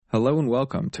Hello and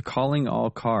welcome to Calling All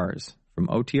Cars from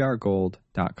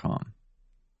OTRGold.com.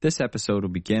 This episode will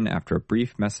begin after a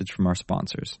brief message from our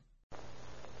sponsors.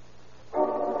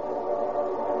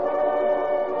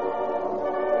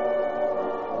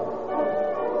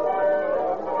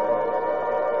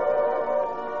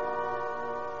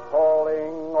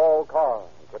 Calling All Cars,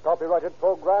 a copyrighted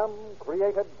program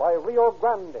created by Rio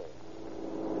Grande.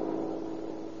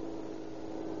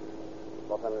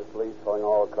 Los Angeles Police calling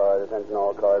all cars, attention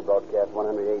all cars, broadcast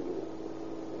 180.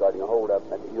 Regarding a hold-up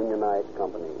at the Union Ice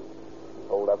Company.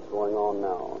 Hold-up's going on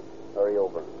now. Hurry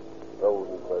over.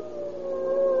 Rosen first.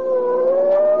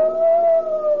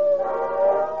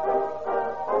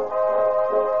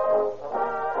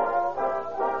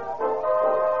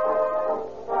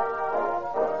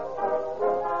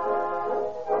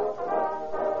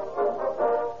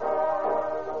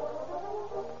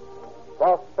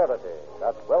 Prosperity,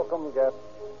 that welcome guest,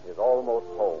 is almost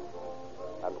home.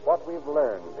 And what we've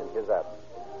learned in his absence.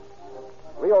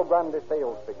 Rio Grande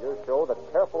sales figures show that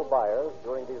careful buyers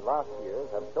during these last years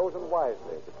have chosen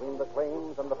wisely between the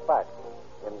claims and the facts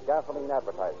in gasoline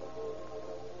advertising.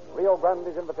 Rio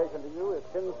Grande's invitation to you is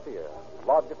sincere,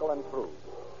 logical, and true.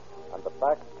 And the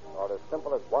facts are as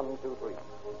simple as 1, 2, 3.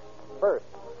 First,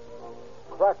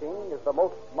 cracking is the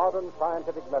most modern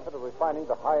scientific method of refining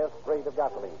the highest grade of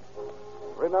gasoline.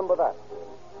 Remember that,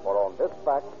 for on this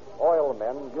fact, oil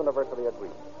men universally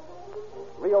agree.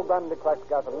 Rio Grande cracked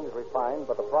gasoline is refined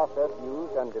by the process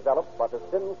used and developed by the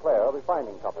Sinclair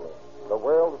Refining Company, the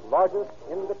world's largest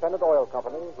independent oil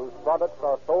company whose products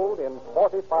are sold in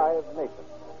 45 nations.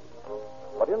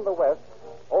 But in the West,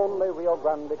 only Rio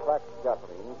Grande cracked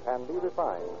gasoline can be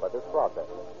refined by this process.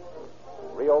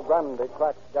 Rio Grande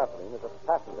cracked gasoline is a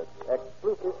patented,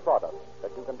 exclusive product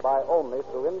that you can buy only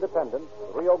through independent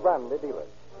Rio Grande dealers.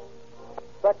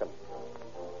 Second,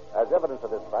 as evidence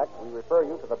of this fact, we refer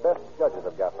you to the best judges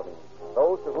of gasoline,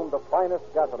 those to whom the finest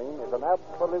gasoline is an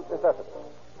absolute necessity,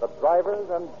 the drivers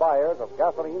and buyers of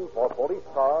gasoline for police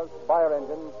cars, fire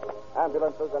engines,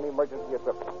 ambulances, and emergency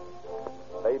equipment.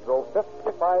 They drove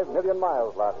 55 million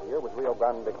miles last year with Rio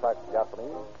Grande cracked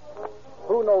gasoline.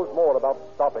 Who knows more about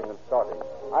stopping and starting,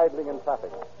 idling in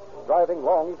traffic, driving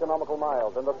long economical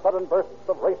miles, and the sudden bursts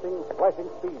of racing, flashing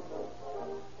speed?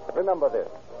 Remember this.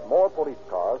 More police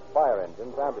cars, fire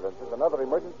engines, ambulances, and other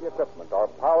emergency equipment are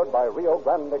powered by Rio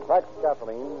Grande cracked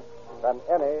gasoline than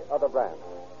any other brand.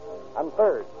 And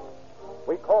third,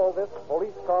 we call this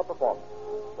police car performance,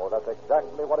 for that's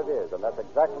exactly what it is, and that's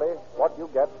exactly what you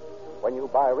get when you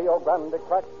buy Rio Grande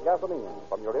cracked gasoline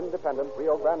from your independent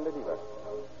Rio Grande dealer.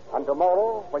 And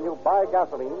tomorrow, when you buy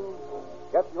gasoline,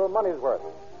 get your money's worth.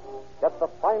 Get the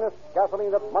finest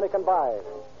gasoline that money can buy.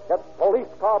 Get police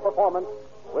car performance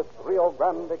with Rio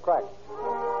Grande cracked.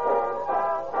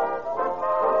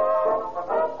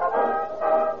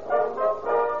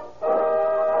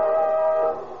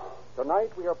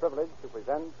 Tonight we are privileged to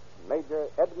present Major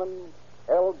Edmund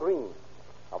L. Green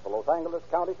of the Los Angeles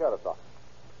County Sheriff's Office.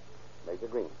 Major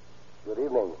Green. Good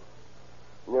evening.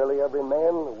 Nearly every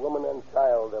man, woman, and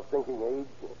child of thinking age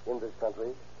in this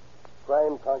country,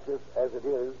 crime conscious as it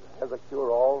is, has a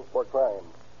cure-all for crime.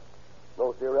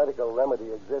 No theoretical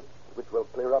remedy exists which will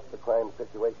clear up the crime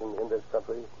situation in this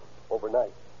country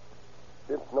overnight.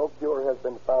 Since no cure has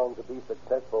been found to be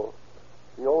successful,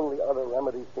 the only other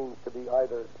remedy seems to be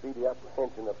either speedy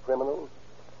apprehension of criminals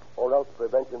or else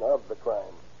prevention of the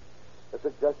crime. The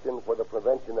suggestion for the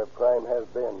prevention of crime has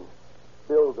been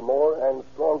build more and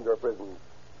stronger prisons.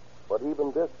 But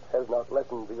even this has not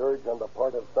lessened the urge on the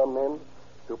part of some men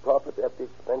to profit at the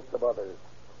expense of others.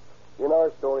 In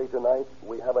our story tonight,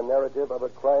 we have a narrative of a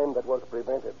crime that was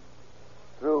prevented.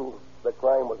 True, the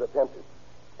crime was attempted,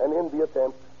 and in the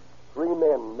attempt, 3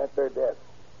 men met their death.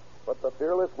 But the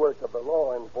fearless work of the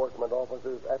law enforcement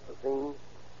officers at the scene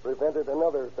prevented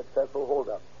another successful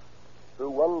holdup.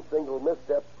 Through one single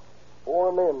misstep,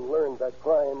 4 men learned that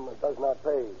crime does not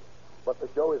pay. But the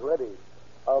show is ready.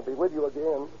 I'll be with you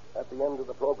again at the end of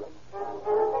the program.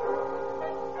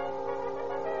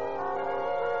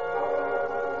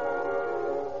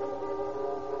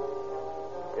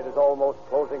 It is almost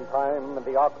closing time in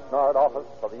the Oxnard office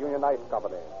of the Union Ice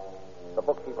Company. The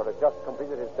bookkeeper has just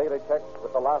completed his daily checks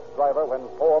with the last driver when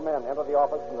 4 men enter the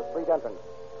office from the street entrance.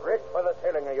 Rich for the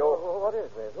ceiling of you. What is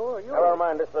this? Who are you? Never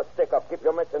mind, this is a stick-up. Keep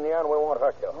your mitts in the air and we won't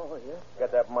hurt you. Oh, yes?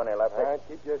 Get that money, Lefty.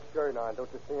 Keep your shirt on. Don't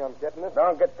you see I'm getting it?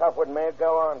 Don't get tough with me.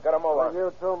 Go on. Get 'em over.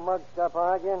 You two mugs stop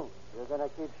arguing. You're going to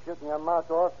keep shooting your mouth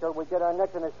off till we get our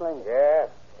necks in a sling. Yeah?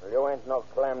 Well, you ain't no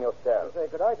clam yourself. Say,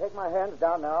 could I take my hands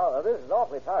down now? This is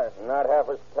awfully tiresome. Not half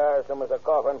as tiresome as a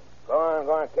coffin. Go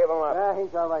on, keep him up.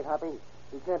 He's all right, Hoppy.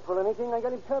 He can't pull anything. I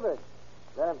got him covered.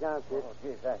 Let him down, kid. Oh,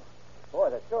 geez, thanks. Boy,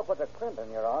 that sure puts a crimp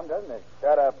in your arm, doesn't it?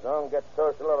 Shut up, don't get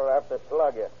social or I'll have to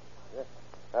slug you. Yeah.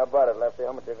 How about it, Lefty?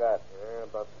 How much you got?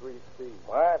 About 3 C's.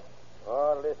 What?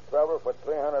 All this trouble for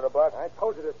 $300 a buck? I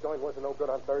told you this joint wasn't no good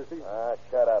on Thursday. Ah,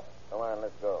 shut up. Come on,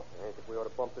 let's go. I think we ought to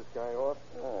bump this guy off.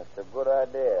 It's a good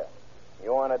idea.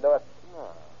 You want to do it? No,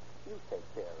 you take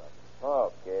care of it.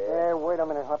 Okay. Hey, wait a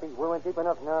minute, Hoppy. We're in deep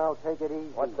enough now. Take it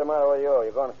easy. What's the matter with you?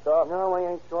 You going soft? No, I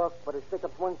ain't soft, but a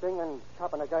stick-up's one thing and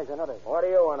chopping a guy's another. What do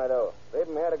you want to do? Leave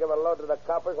him here to give a load to the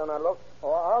coppers on our look?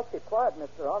 Oh, I'll keep quiet,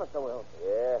 mister. Honest, I will.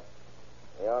 Yeah.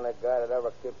 The only guy that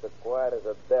ever keeps it quiet is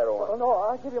a dead one. Oh, no,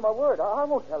 I'll give you my word. I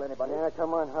won't tell anybody. Yeah,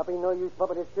 come on, Hoppy. No use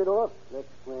bumping this kid off. Let's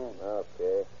swim.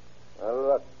 Okay. Now,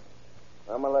 look.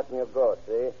 I'm letting you go,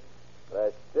 see? But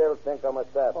I still think I'm a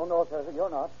sap. Oh, no, sir.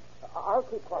 You're not. I'll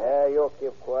keep quiet. Yeah, you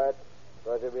keep quiet.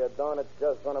 Because if you don't, it's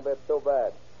just going to be too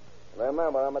bad.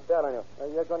 Remember, I'm telling you.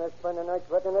 You're going to spend the night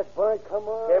wrecking this boy? Come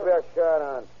on. Keep your shirt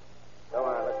on. Come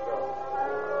on, let's go.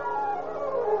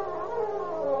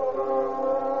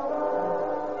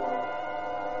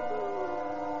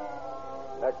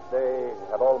 Next day,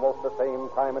 at almost the same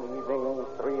time in the evening,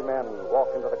 3 men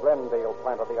walked into the Glendale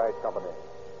plant of the ice company.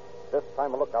 This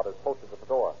time a lookout is posted at the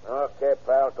door. Okay,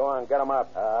 pal, go on, get him up.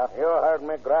 You heard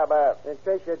me, grab ass. In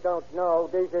case you don't know,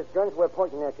 these is guns we're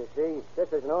pointing at, you see.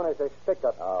 This is known as a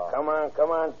stick-up. Come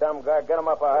on, dumb guy, get him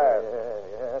up ahead.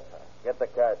 Yes. Get the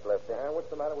cash, Lefty. What's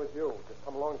the matter with you? Just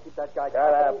come along and keep that guy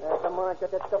Shut up. Come on,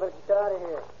 get that stuff and get out of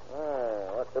here.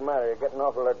 What's the matter? You're getting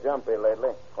awful jumpy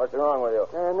lately. What's wrong with you?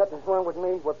 Nothing's wrong with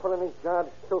me. We're pulling these jobs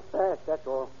too fast, that's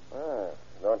all.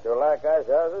 Don't you like ice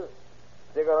houses?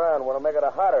 Stick around. We'll make it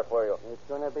hotter for you. It's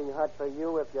going to be hot for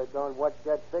you if you don't watch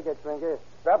that figure, Trinker.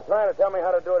 Stop trying to tell me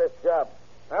how to do this job.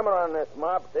 Hammer on this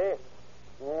mop, see?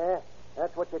 Yeah,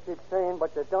 that's what you keep saying,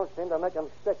 but you don't seem to make them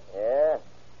stick. Yeah?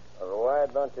 Well, why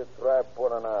don't you try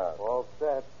pulling out? All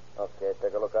set. Okay,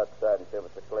 take a look outside and see if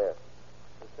it's clear.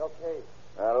 It's okay.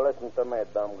 Now, listen to me,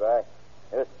 dumb guy.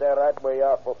 You stay right where you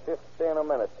are for 15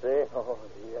 minutes, see? Oh,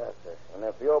 yes, sir. And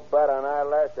if you bat an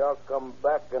eyelash, I'll come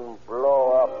back and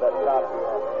blow off the top of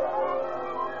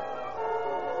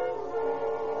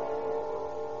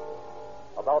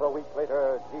you. About a week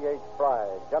later, G.H. Fry,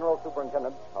 General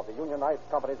Superintendent of the Union Ice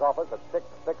Company's office at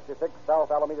 666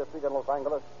 South Alameda Street in Los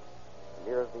Angeles,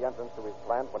 nears the entrance to his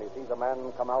plant when he sees a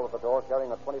man come out of the door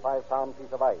carrying a 25-pound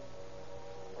piece of ice.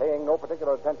 Paying no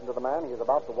particular attention to the man, he is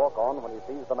about to walk on when he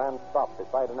sees the man stop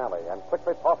beside an alley and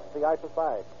quickly tosses the ice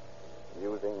aside.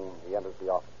 Musing, he enters the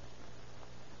office.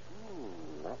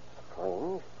 That's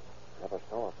strange. Never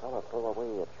saw a fellow throw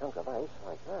away a chunk of ice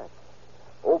like that.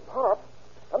 Oh, Pop,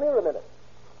 come here a minute.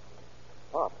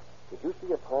 Pop, did you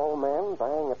see a tall man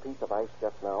buying a piece of ice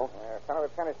just now? Fellow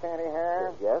with kind of sandy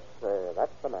hair? Yes,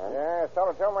 that's the man. Yeah,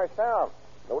 saw it myself.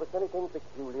 Notice anything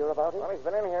peculiar about him? Well, he's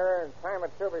been in here a time or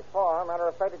two before. Matter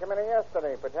of fact, he came in here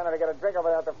yesterday, pretending to get a drink over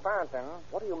there at the fountain.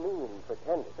 What do you mean,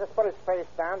 pretending? Just put his face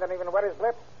down, didn't even wet his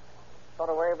lips. Sort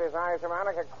of waved his eyes around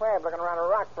like a crab looking around a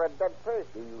rock for a dead fish.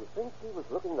 Do you think he was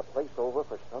looking the place over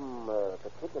for some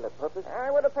particular purpose?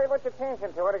 I would have paid much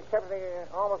attention to it, except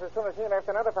almost as soon as he left,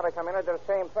 another fellow come in and did the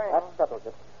same thing. That settles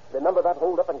it. Remember that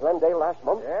hold up in Glendale last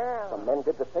month? Yeah. Some men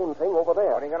did the same thing over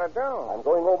there. What are you going to do? I'm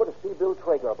going over to see Bill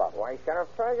Traeger about it. Why, Sheriff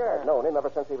Traeger? I've known him ever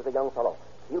since he was a young fellow.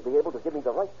 He'll be able to give me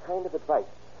the right kind of advice.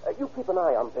 You keep an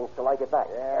eye on things till I get back.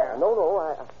 Yeah. No,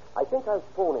 I think I'll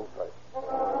phone him first.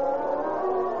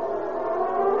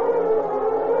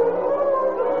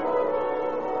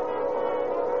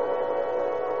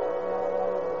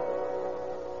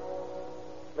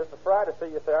 Mr. Fry to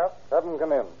see you, Sheriff. Have him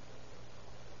come in.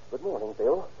 Good morning,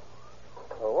 Bill.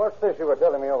 Well, what's this you were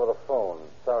telling me over the phone?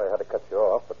 Sorry I had to cut you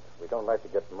off, but we don't like to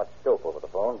get much dope over the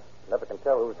phone. Never can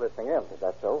tell who's listening in. Is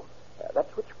that so?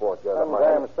 That switchboard you're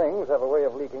Sometimes things have a way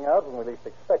of leaking out when we least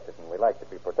expect it, and we like to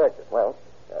be protected. Well,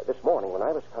 this morning when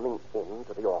I was coming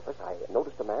into the office, I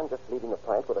noticed a man just leaving the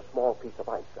plant with a small piece of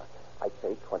ice. I'd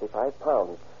say 25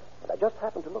 pounds. And I just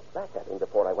happened to look back at him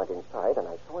before I went inside, and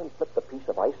I saw him flip the piece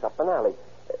of ice up an alley.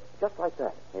 Just like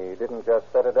that. He didn't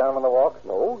just set it down on the walk?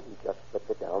 No, he just slipped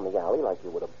it down the alley like you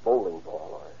would a bowling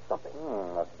ball or something.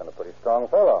 Must have been a pretty strong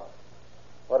fellow.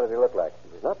 What did he look like?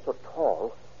 He was not so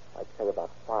tall. I'd say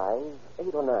about 5,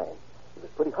 8 or 9. He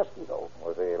was pretty husky, though.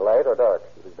 Was he light or dark?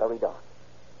 He was very dark.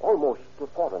 Almost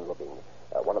foreign looking.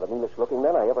 One of the meanest looking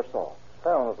men I ever saw.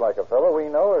 Sounds like a fellow we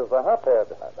know as the Hothead.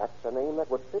 That's a name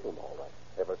that would fit him all right.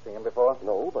 Ever seen him before?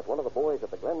 No, but one of the boys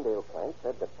at the Glendale plant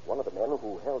said that one of the men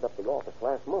who held up the office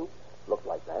last month looked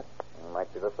like that.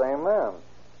 Might be the same man.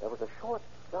 There was a short,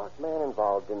 dark man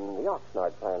involved in the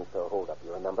Oxnard plant hold-up,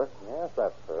 you remember? Yes,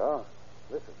 that's so.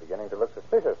 This is beginning to look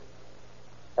suspicious.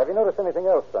 Have you noticed anything else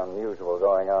unusual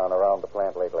going on around the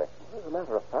plant lately? As a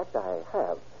matter of fact, I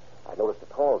have. I noticed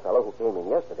a tall fellow who came in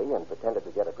yesterday and pretended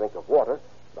to get a drink of water,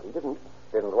 but he didn't.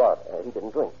 Didn't what? He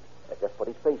didn't drink. Just put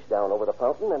his face down over the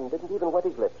fountain and didn't even wet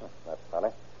his lips. That's funny.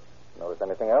 Notice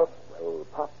anything else? Well,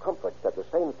 Pop Comfort said the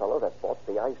same fellow that bought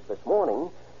the ice this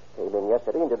morning came in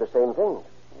yesterday and did the same thing.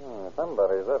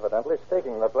 Somebody's evidently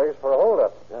staking the place for a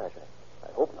holdup. Gosh,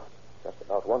 I hope not. Just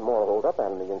about one more holdup,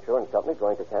 and the insurance company's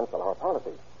going to cancel our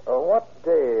policy. What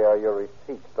day are your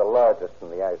receipts the largest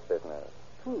in the ice business?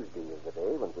 Tuesday is the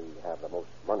day when we have the most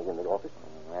money in the office.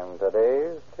 And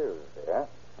today's Tuesday, huh?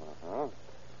 Mm-hmm.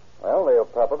 Well, they'll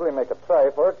probably make a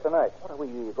try for it tonight. What are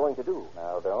we going to do?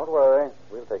 Now, don't worry.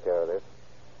 We'll take care of this.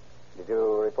 Did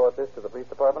you report this to the police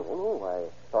department? Oh, I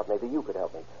thought maybe you could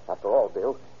help me. After all,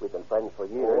 Bill, we've been friends for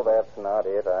years. Oh, that's not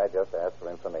it. I just asked for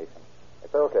information.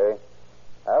 It's okay.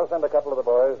 I'll send a couple of the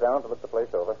boys down to look the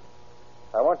place over.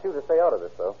 I want you to stay out of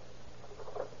this, though.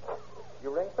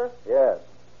 You ring, sir? Yes.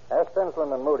 Ask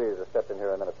Stensland and Moody to step in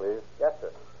here a minute, please. Yes,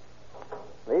 sir.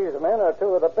 These men are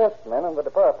two of the best men in the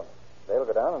department. They'll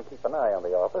go down and keep an eye on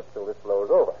the office till this blows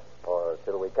over, or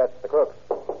till we catch the crooks.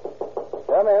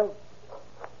 Come in.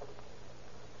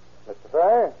 Mr.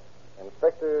 Fry,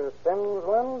 Inspector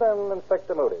Stensland and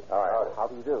Inspector Moody. All right. How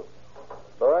do you do?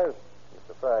 Boys,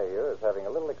 Mr. Fry here is having a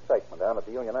little excitement down at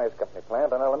the Union Ice Company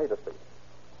plant on Alameda Street.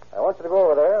 I want you to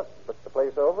go over there, look the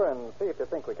place over, and see if you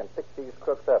think we can pick these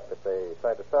crooks up if they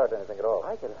try to start anything at all.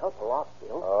 I can help a lot,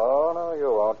 Bill. Oh, no,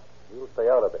 you won't. You'll stay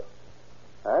out of it.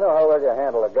 I know how well you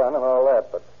handle a gun and all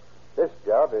that, but this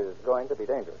job is going to be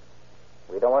dangerous.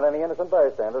 We don't want any innocent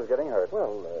bystanders getting hurt.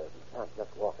 Well, we can't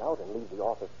just walk out and leave the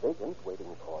office vacant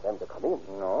waiting for them to come in.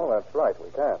 No, that's right.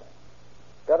 We can't.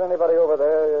 Got anybody over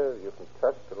there you can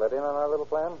trust to let in on our little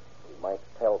plan? We might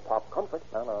tell Pop Comfort.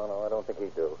 No, I don't think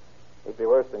he'd do. He'd be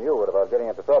worse than you would about getting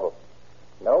into trouble.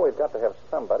 No, we've got to have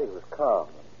somebody who's calm,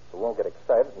 who won't get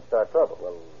excited and start trouble.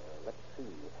 Well, let's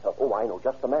see. Oh, I know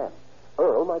just the man.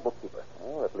 Earl, my bookkeeper.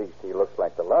 Well, at least he looks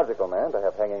like the logical man to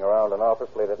have hanging around an office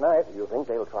late at night. You think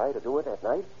they'll try to do it at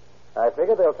night? I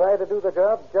figure they'll try to do the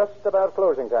job just about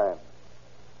closing time.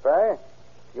 Fry,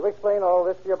 you explain all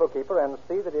this to your bookkeeper and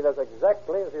see that he does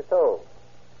exactly as he's told.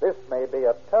 This may be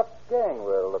a tough gang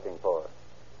we're looking for.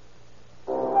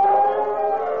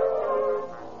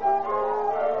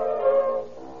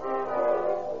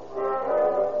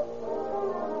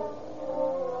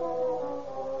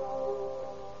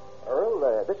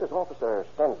 This is Officer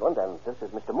Stensland, and this is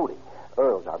Mr. Moody.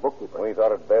 Earl's our bookkeeper. We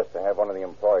thought it best to have one of the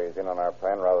employees in on our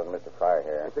plan rather than Mr. Fry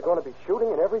here. Is there going to be shooting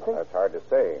and everything? That's hard to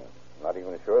say. Not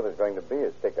even sure there's going to be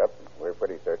a stick-up. We're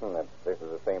pretty certain that this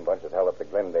is the same bunch that held up the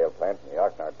Glendale plant and the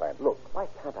Oxnard plant. Look, why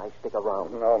can't I stick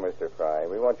around? No, Mr. Fry.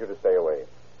 We want you to stay away.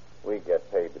 We get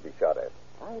paid to be shot at.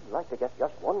 I'd like to get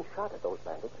just one shot at those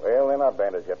bandits. Well, they're not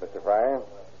bandits yet, Mr. Fry.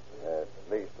 At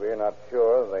least we're not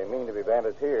sure they mean to be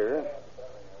bandits here.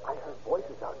 I heard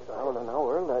voices outside. No,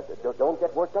 Earl. Don't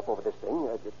get worked up over this thing.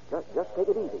 Just take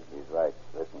it easy. He's right.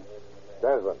 Listen.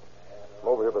 Stensland, come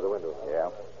over here by the window.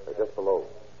 Yeah? They're just below.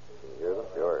 Can you hear them?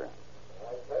 Sure.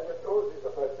 Your Tuesday's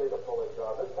the first day to pull this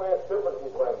off. This plant's different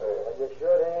from Glendale. Are you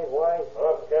sure they ain't white?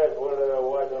 Oh, guys, whether they're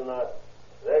white or not,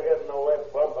 they're getting the wet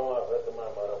bump them off. That's my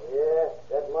motto.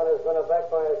 Yeah, that mother's gonna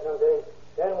backfire someday.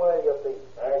 Then where are your feet?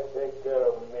 I take care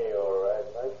of me, all right.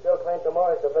 I still claim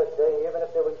tomorrow's the best day, even if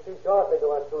they would shoot you off, they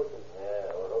do on Tuesday.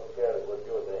 Yeah, well, who cares what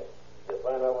you think? You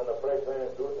find out when the freight train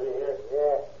is due to here?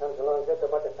 Yeah, comes along just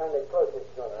about the time they close this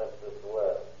joint. That's the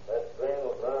swell. That train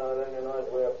will drown out any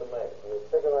noise way up the Main. You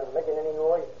figure on making any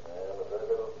noise? Yeah, but that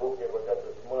little bookkeeper got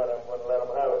the smart, I'm going to let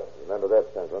him have it. Remember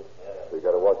that, Stensland. Yeah. We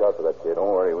got to watch out for that kid.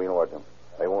 Don't worry, we'll watch him.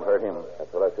 They won't hurt him.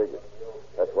 That's what I figured.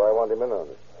 That's why I wanted him in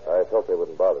on this. I felt they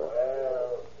wouldn't bother him.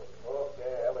 Well,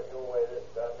 okay, have it your way this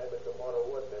time. Maybe tomorrow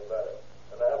would be better.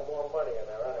 And I have more money in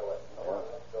there anyway.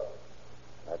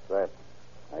 That's right.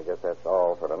 I guess that's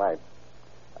all for tonight.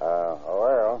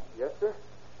 Earl. Yes, sir?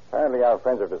 Apparently our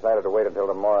friends have decided to wait until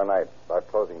tomorrow night, about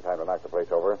closing time, to knock the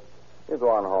place over. You go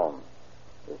on home.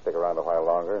 We'll stick around a while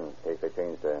longer in case they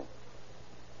change their...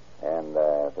 And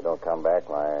if they don't come back,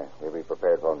 why, we'll be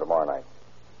prepared for them tomorrow night.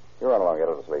 You run along, get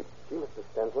her to sleep. Gee, Mr.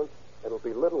 Stensland, it'll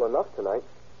be little enough tonight.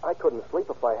 I couldn't sleep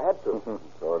if I had to.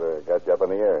 Sort of got you up in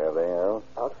the air, have they, Earl?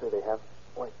 I'll say they have.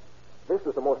 Why, this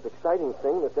is the most exciting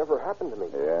thing that's ever happened to me.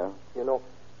 Yeah? You know,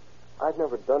 I've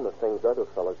never done the things other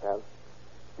fellas have,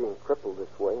 being crippled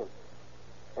this way,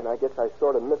 and I guess I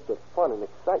sort of missed the fun and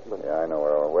excitement. Yeah, I know,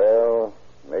 Earl. Well,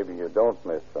 maybe you don't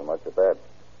miss so much of that.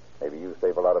 Maybe you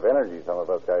save a lot of energy some of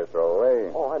us guys throw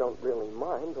away. Oh, I don't really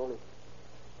mind, only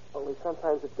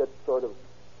sometimes it gets sort of,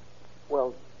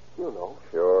 well, you know.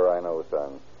 Sure, I know,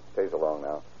 son. Stay so long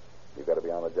now. You got to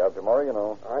be on the job tomorrow, you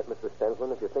know. All right, Mr.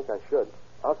 Stensland, if you think I should.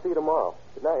 I'll see you tomorrow.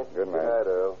 Good night. Good night,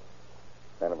 Earl.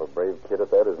 Kind of a brave kid at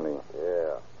that, isn't he?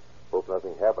 Yeah. Hope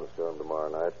nothing happens to him tomorrow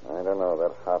night. I don't know.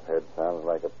 That hophead sounds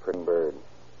like a pretty bird.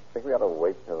 Think we ought to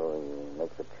wait till he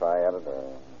makes a try at it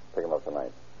or pick him up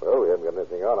tonight? Well, we haven't got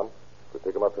anything on him. If we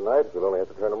pick him up tonight, we'll only have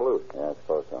to turn him loose. Yeah, I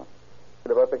suppose so.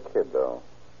 What about the kid, though?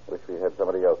 Wish we had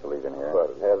somebody else to leave in here.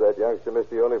 But have that youngster miss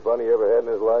the only fun he ever had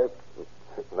in his life?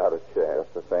 Not a chance.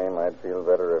 Just the same, I'd feel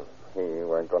better if he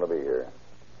weren't going to be here.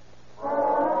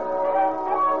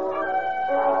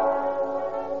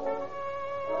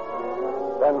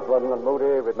 Stensland and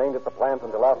Moody remained at the plant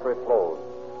until after it closed.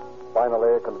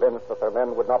 Finally, convinced that their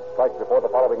men would not strike before the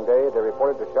following day, they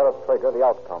reported to Sheriff Traeger the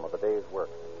outcome of the day's work.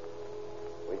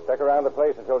 We stuck around the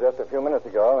place until just a few minutes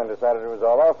ago and decided it was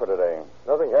all off for today.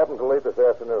 Nothing happened till late this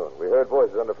afternoon. We heard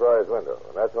voices under Fry's window,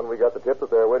 and that's when we got the tip that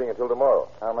they were waiting until tomorrow.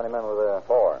 How many men were there?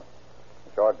 4. A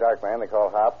short, dark man they call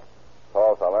Hop.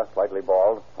 Tall fella, slightly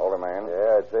bald, older man.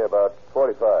 Yeah, I'd say about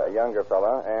 45. A younger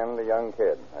fella and a young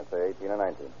kid. I'd say 18 or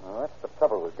 19. Well, that's the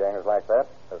trouble with gangers like that.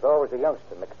 There's always a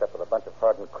youngster mixed up with a bunch of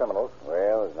hardened criminals.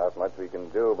 Well, there's not much we can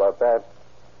do about that.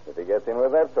 If he gets in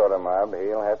with that sort of mob,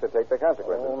 he'll have to take the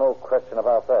consequences. Oh, no question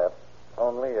about that.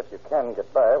 Only if you can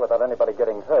get by without anybody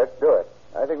getting hurt, do it.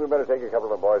 I think we better take a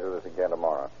couple of the boys with us again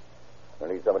tomorrow. We'll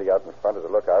need somebody out in front as a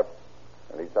lookout.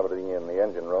 We'll need somebody in the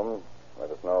engine room. Let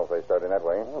us know if they start in that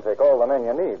way. You'll take all the men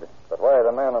you need. But why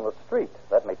the man on the street?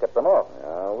 That may tip them off.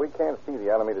 We can't see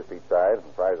the Alameda Street side.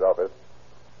 Fry's office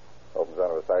opens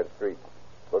onto a side street.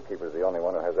 Bookkeeper's the only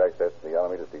one who has access to the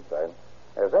Alameda Street side.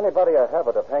 Has anybody a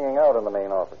habit of hanging out in the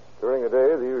main office? During the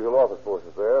day, the usual office force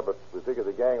is there, but we figure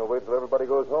the gang will wait till everybody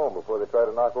goes home before they try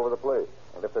to knock over the place.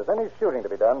 And if there's any shooting to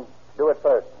be done, do it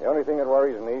first. The only thing that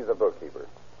worries me is the bookkeeper.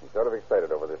 He's sort of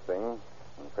excited over this thing.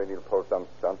 I'm afraid he'll pull some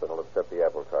stunt that'll upset the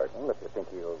apple cart. Well, if you think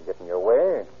he'll get in your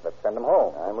way, let's send him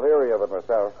home. I'm leery of it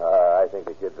myself. I think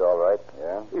the kid's all right.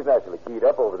 Yeah? He's naturally keyed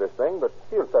up over this thing, but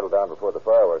he'll settle down before the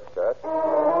fireworks start.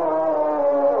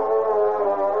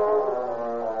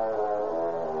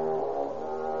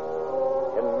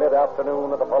 In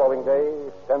mid-afternoon of the following day,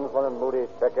 Stensland and Moody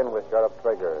check in with Sheriff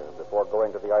Traeger before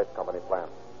going to the ice company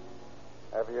plant.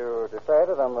 Have you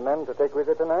decided on the men to take with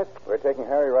you tonight? We're taking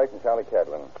Harry Wright and Charlie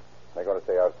Catlin. They're going to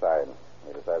stay outside.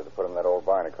 We decided to put them in that old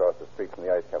barn across the street from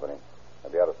the ice company.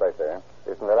 They'll be out of sight there.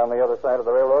 Isn't that on the other side of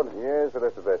the railroad? Yes, so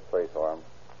that's the best place for them.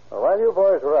 Well, while you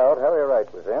boys were out, Harry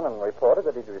Wright was in and reported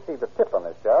that he'd received a tip on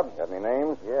this job. Got any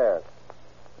names? Yes.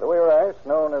 Louis Rice,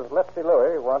 known as Lefty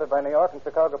Louis, wanted by New York and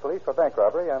Chicago police for bank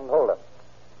robbery and holdup.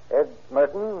 Ed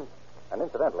Merton, and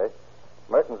incidentally,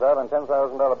 Merton's out on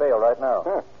 $10,000 bail right now.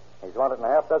 Huh. He's wanted in a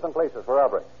half dozen places for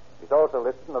robbery. He's also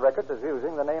listed in the records as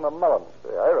using the name of Mullins.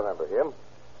 Say, I remember him.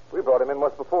 We brought him in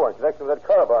once before in connection with that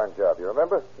car barn job. You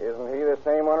remember? Isn't he the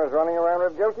same one who's running around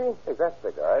with Gilkey? Hey, that's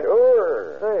the guy.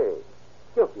 Sure. Say,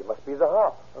 Gilkey must be the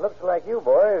hop. Looks like you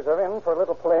boys are in for a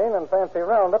little plain and fancy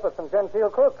roundup with some genteel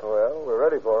crooks. Well, we're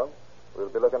ready for him. We'll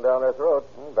be looking down their throats.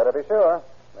 Better be sure.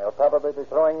 They'll probably be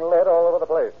throwing lead all over the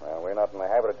place. Well, we're not in the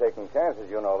habit of taking chances,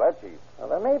 you know that, Chief. Well,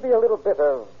 there may be a little bit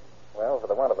of, well, for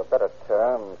the want of a better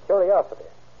term, curiosity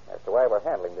as to why we're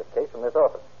handling this case from this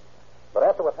office. But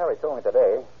after what Harry told me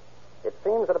today, it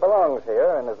seems that it belongs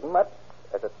here in as much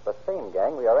as it's the same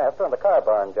gang we are after on the car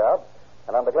barn job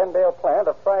and on the Glendale plant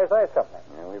of Fry's Ice Company.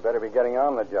 Yeah, we better be getting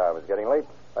on the job. It's getting late.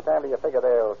 What time do you figure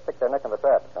they'll stick their neck in the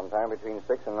trap? Sometime between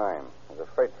 6 and 9. There's a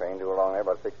freight train due along there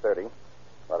about 6:30.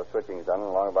 A lot of switching's done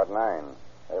along about 9.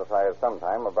 They'll try us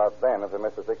sometime about then if they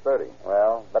miss the 6:30.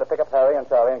 Well, better pick up Harry and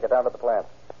Charlie and get down to the plant.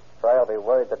 Fry will be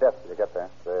worried to death till you get there.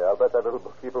 Say, I'll bet that little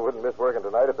bookkeeper wouldn't miss working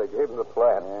tonight if they gave him the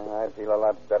plan. Yeah, I'd feel a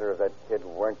lot better if that kid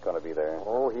weren't going to be there.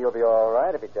 Oh, he'll be all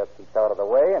right if he just keeps out of the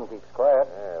way and keeps quiet.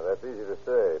 Yeah, that's easy to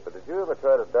say. But did you ever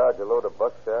try to dodge a load of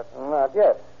buckshot? Not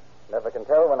yet. Never can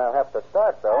tell when I'll have to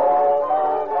start, though.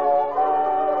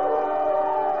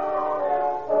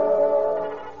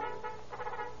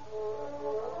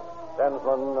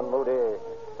 Stensland and Moody,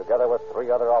 together with 3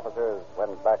 other officers,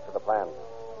 went back to the plant.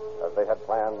 As they had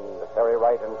planned, Harry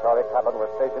Wright and Charlie Catlin were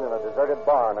stationed in a deserted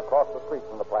barn across the street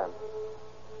from the plant.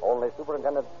 Only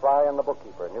Superintendent Fry and the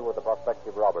bookkeeper knew of the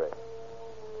prospective robbery.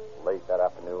 Late that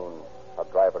afternoon, a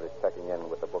driver is checking in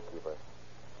with the bookkeeper.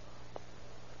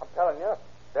 I'm telling you,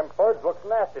 them birds look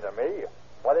nasty to me.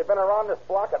 Why, they've been around this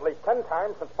block at least 10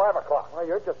 times since 5 o'clock. Well,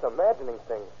 you're just imagining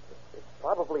things. It's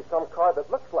probably some car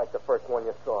that looks like the first one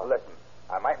you saw. Listen,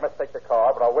 I might mistake the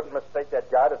car, but I wouldn't mistake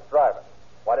that guy that's driving.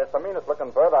 Why, that's the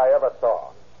meanest-looking bird I ever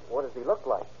saw. What does he look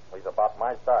like? He's about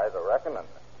my size, I reckon, and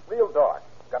real dark.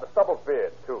 Got a stubble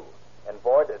beard, too. And,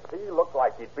 boy, does he look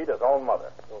like he'd beat his own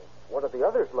mother. What do the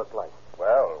others look like?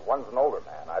 Well, one's an older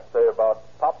man. I'd say about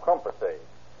Pop Compass age.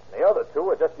 The other two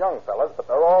are just young fellas, but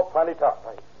they're all plenty tough.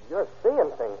 You're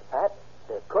seeing things, Pat.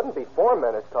 There couldn't be 4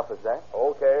 men as tough as that.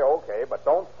 Okay, but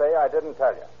don't say I didn't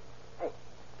tell you. Hey,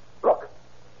 look.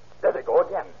 There they go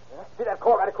again. Yeah? See that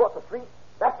car right across the street?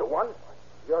 That's the one.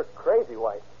 You're crazy,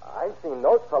 White. I've seen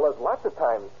those fellas lots of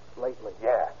times lately.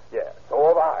 Yeah. So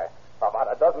have I.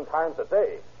 About a dozen times a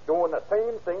day. Doing the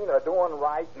same thing they're doing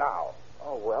right now.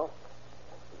 Oh, well.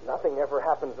 Nothing ever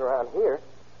happens around here.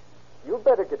 You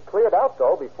better get cleared out,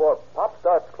 though, before Pop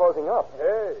starts closing up.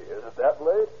 Hey, is it that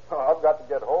late? I've got to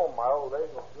get home. My old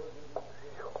age will soon be...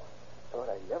 Thought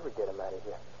I'd never get him out of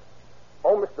here.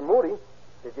 Oh, Mr. Moody,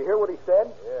 did you hear what he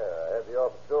said? Yeah, I had the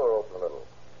office door open a little.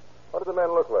 What does the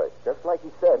man look like? Just like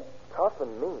he said, tough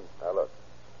and mean. Now, look,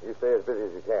 you stay as busy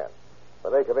as you can.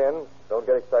 When they come in, don't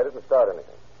get excited and start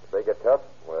anything. If they get tough,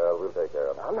 well, we'll take care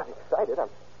of them. I'm not excited.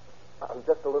 I'm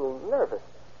just a little nervous.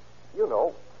 You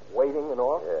know, waiting and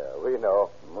all. Yeah, we know.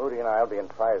 Moody and I'll be in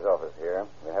Fry's office here.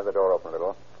 We'll have the door open a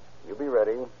little. You be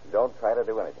ready. Don't try to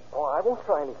do anything. Oh, I won't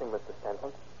try anything, Mr.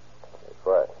 Stanton. Hey,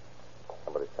 Fry,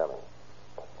 somebody's coming.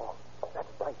 Oh, that's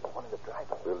Brighton, one of the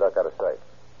drivers. We'll duck out of sight.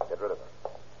 Get rid of them.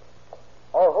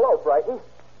 Oh, hello, Brighton.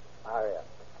 How are you?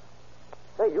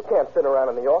 Say, you can't sit around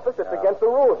in the office. It's against the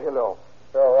rules, you know.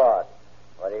 So what?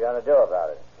 What are you going to do about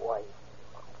it? Why,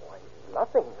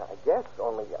 nothing, I guess.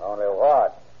 Only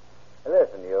what?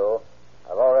 Listen, you.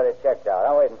 I've already checked out.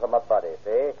 I'm waiting for my buddy,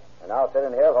 see? And I'll sit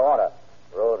in here if I want to.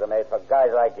 Rules are made for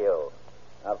guys like you.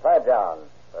 Now, pipe down,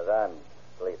 because I'm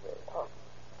sleepy. Oh,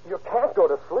 you can't go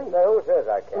to sleep. Now, who says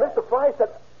I can't? Mr. Fry said...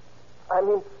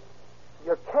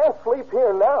 you can't sleep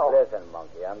here now. Listen,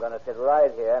 monkey, I'm going to sit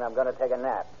right here, and I'm going to take a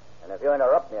nap. And if you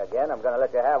interrupt me again, I'm going to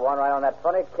let you have one right on that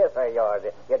funny kiss of yours.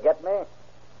 You get me?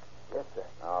 Yes, sir.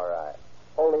 All right.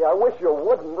 Only I wish you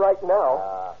wouldn't right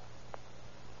now.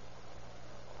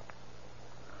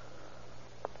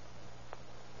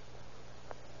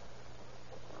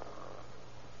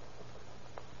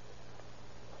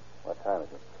 What time is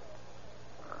it?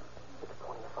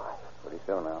 6:25. Pretty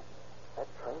soon now. That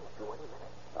train's due any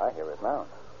minute. I hear it now.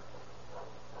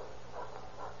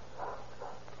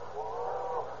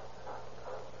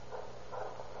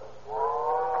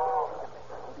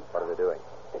 What are they doing?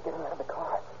 They're getting out of the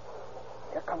car.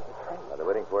 Here comes the train. Are they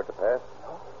waiting for it to pass?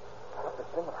 No. Not the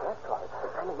string of flat cars.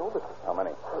 They're coming over to us. How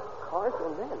many? Cars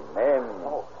or men? Men.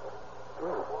 Oh, 3.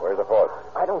 Where's the fourth?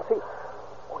 I don't see.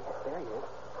 Oh, yes, there he is.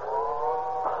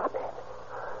 A hothead.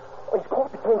 Oh, he's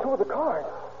caught between 2 of the cars.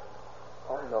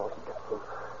 Oh, no, he got loose.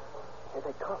 Here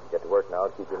they come. Get to work now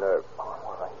and keep your nerve. Oh,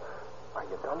 all right. Are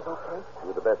your guns okay?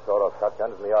 You're the best sawed-off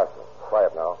shotguns in the arsenal.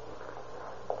 Quiet now.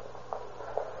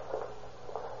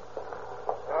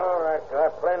 All right,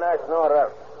 play nice and order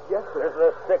up. Yes, sir. This is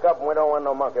a stick-up, and we don't want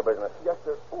no monkey business. Yes,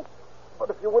 sir. Oh, but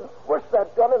if you wouldn't push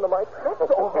that gun into my throat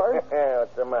so hard.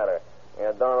 What's the matter?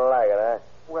 You don't like it, huh?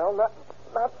 Well, not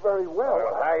very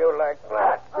well. How you like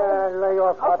that? Lay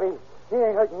off, Bobby. He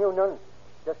ain't hurting you none.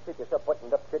 Just keep yourself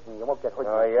buttoned up, sitting. You won't get hurt.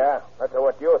 Oh, yeah? That's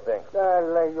what you think.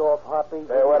 Lay off, Hoppy.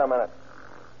 Hey, wait a minute.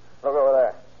 Look over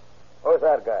there. Who's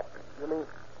that guy? You mean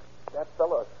that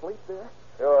fella asleep there?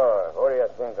 Sure. Who do you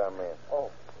think I mean? Oh,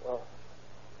 well,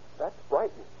 that's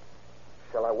Brighton.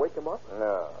 Shall I wake him up?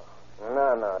 No,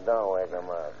 don't wake him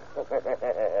up.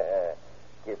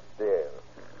 Keep still.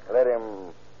 Let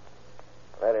him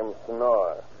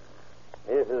snore.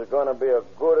 This is going to be a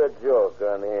good joke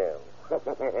on him.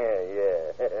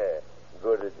 Yeah,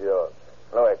 good joke.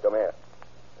 Louis, come here.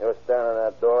 You stand in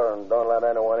that door and don't let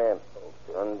anyone in.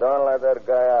 Okay. And don't let that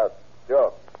guy out.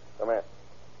 Joe, come here.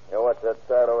 You watch that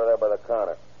side over there by the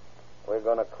counter. We're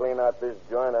going to clean out this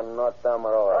joint and no time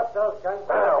at all. What's those guns?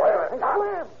 Wait a minute.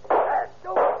 Slam!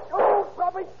 Go,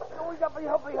 Bobby! Help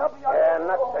me. Yeah,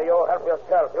 not so you help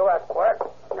yourself. You ask for it.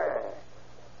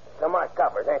 Smart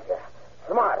coppers, ain't you?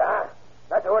 Smart, huh?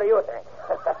 That's what do you think?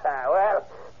 Well,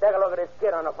 take a look at this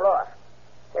kid on the floor.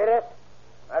 See this?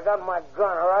 I got my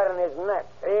gun right in his neck,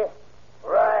 see?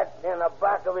 Right in the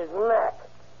back of his neck.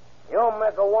 You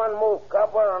make a one move,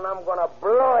 copper, and I'm going to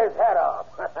blow his head off.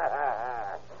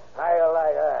 How you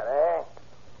like that, eh?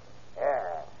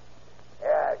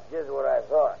 Yeah, just what I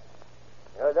thought.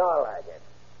 You don't like it.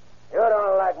 You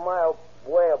don't like my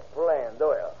way of playing, do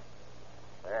you?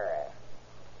 Yeah.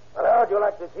 Well, how'd you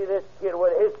like to see this kid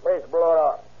with his face blown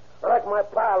off? Like my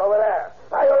pal over there.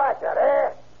 How you like that,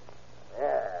 eh?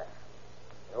 Yeah.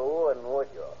 You wouldn't, would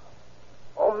you?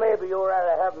 Or maybe you'd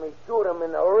rather have me shoot him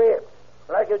in the ribs,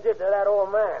 like you did to that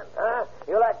old man, huh?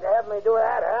 You like to have me do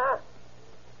that, huh?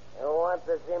 You want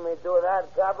to see me do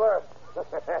that, copper?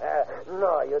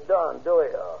 No, you don't, do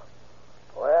you?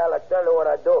 Well, I tell you what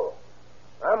I do.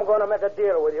 I'm going to make a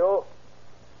deal with you.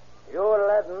 You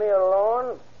let me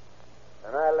alone,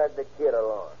 and I let the kid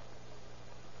alone.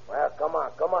 Well, come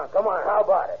on. How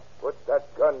about it? Put that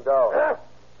gun down. Huh?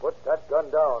 Put that gun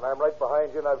down. I'm right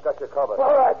behind you, and I've got you covered.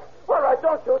 All right.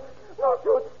 Don't shoot.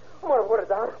 I'm going to put it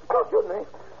down. Don't shoot me.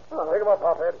 Take him up,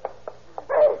 Hophead.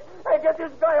 Hey, get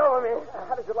this guy over me.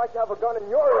 How did you like to have a gun in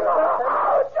your ear?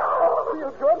 No.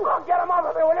 Feel good? Oh, get him off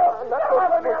of me, will you? Not so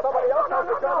good when somebody else has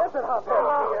a gun, is it, Hophead?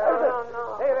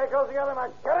 No. Hey, there goes the other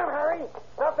man. Get him, Harry.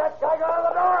 Stop that guy. Go out of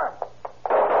the door.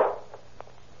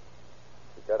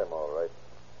 You got him all right.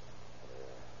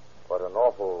 What an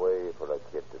awful way for a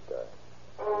kid to die.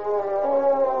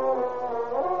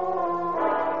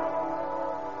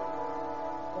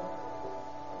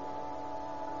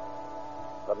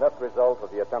 The net result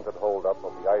of the attempted holdup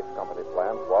of the ice company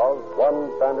plant was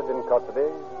one bandit in custody,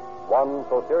 one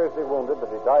so seriously wounded that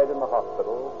he died in the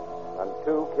hospital, and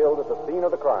two killed at the scene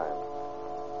of the crime.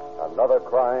 Another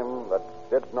crime that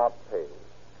did not pay.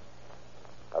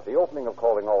 At the opening of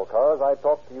Calling All Cars, I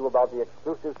talked to you about the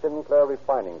exclusive Sinclair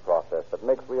refining process that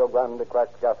makes Rio Grande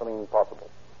cracked gasoline possible.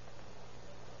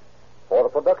 For the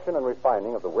production and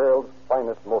refining of the world's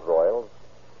finest motor oils,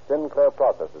 Sinclair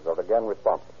processes are again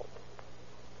responsible.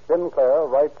 Sinclair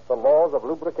writes the laws of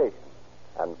lubrication,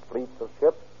 and fleets of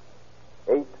ships,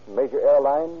 8 major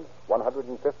airlines,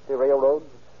 150 railroads,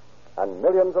 and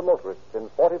millions of motorists in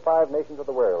 45 nations of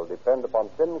the world depend upon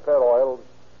Sinclair oils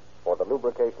for the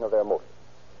lubrication of their motors.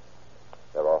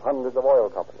 There are hundreds of oil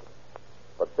companies,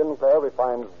 but Sinclair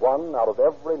refines 1 out of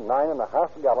every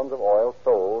 9.5 gallons of oil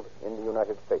sold in the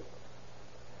United States.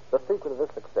 The secret of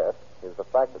this success is the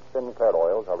fact that Sinclair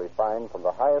oils are refined from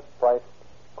the highest priced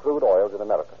crude oils in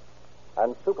America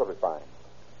and super refined,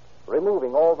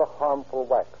 removing all the harmful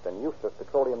wax and useless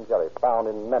petroleum jelly found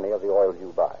in many of the oils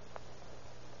you buy.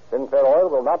 Sinclair oil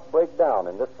will not break down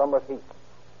in this summer's heat.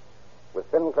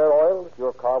 With Sinclair oils,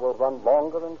 your car will run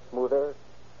longer and smoother,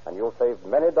 and you'll save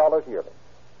many dollars yearly.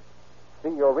 See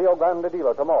your Rio Grande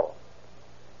dealer tomorrow.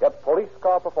 Get police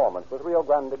car performance with Rio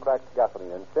Grande cracked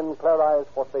gasoline and Sinclair eyes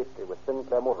for safety with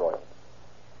Sinclair motor oil.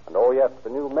 And oh yes, the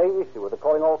new May issue of the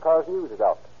Calling All Cars News is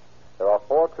out. There are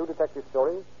 4 true detective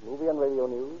stories, movie and radio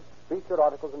news, featured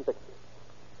articles and pictures.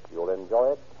 You'll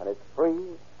enjoy it, and it's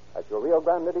free at your Rio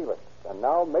Grande dealer. And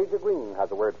now Major Green has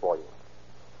a word for you.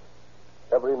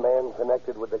 Every man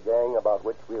connected with the gang about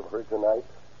which we have heard tonight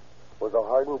was a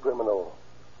hardened criminal,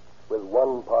 with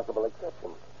one possible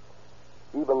exception.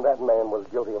 Even that man was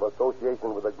guilty of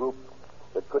association with a group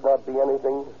that could not be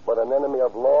anything but an enemy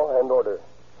of law and order.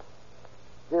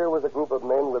 Here was a group of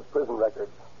men with prison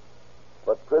records,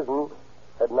 but prison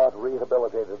had not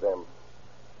rehabilitated them.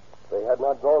 They had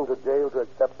not gone to jail to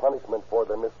accept punishment for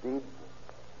their misdeeds,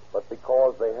 but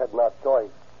because they had not choice.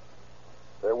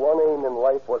 Their one aim in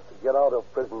life was to get out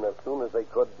of prison as soon as they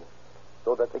could,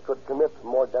 so that they could commit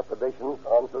more depredations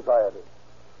on society.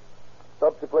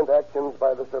 Subsequent actions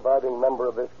by the surviving member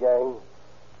of this gang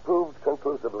proved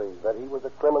conclusively that he was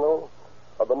a criminal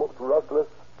of the most ruthless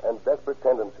and desperate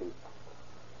tendencies.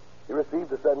 He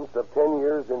received a sentence of 10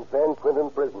 years in San Quentin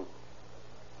prison.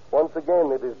 Once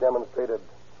again, it is demonstrated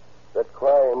that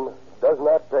crime does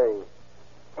not pay.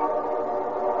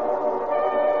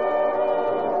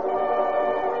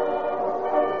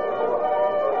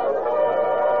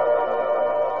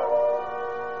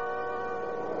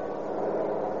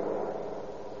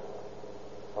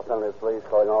 Police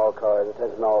calling all cars.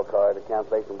 Attention all cars to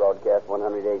cancellation broadcast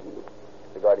 180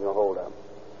 regarding a holdup.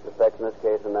 Suspects in this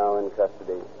case are now in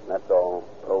custody. That's all.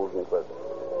 Rolls and Quist.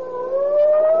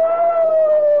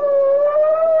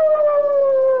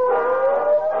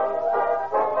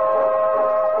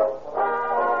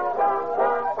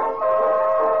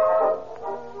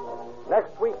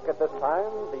 Next week at this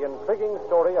time, the intriguing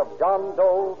story of John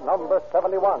Doe, number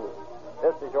 71.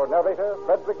 This is your narrator,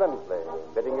 Frederick Lindsley,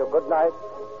 bidding you good night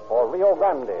for Rio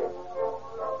Grande.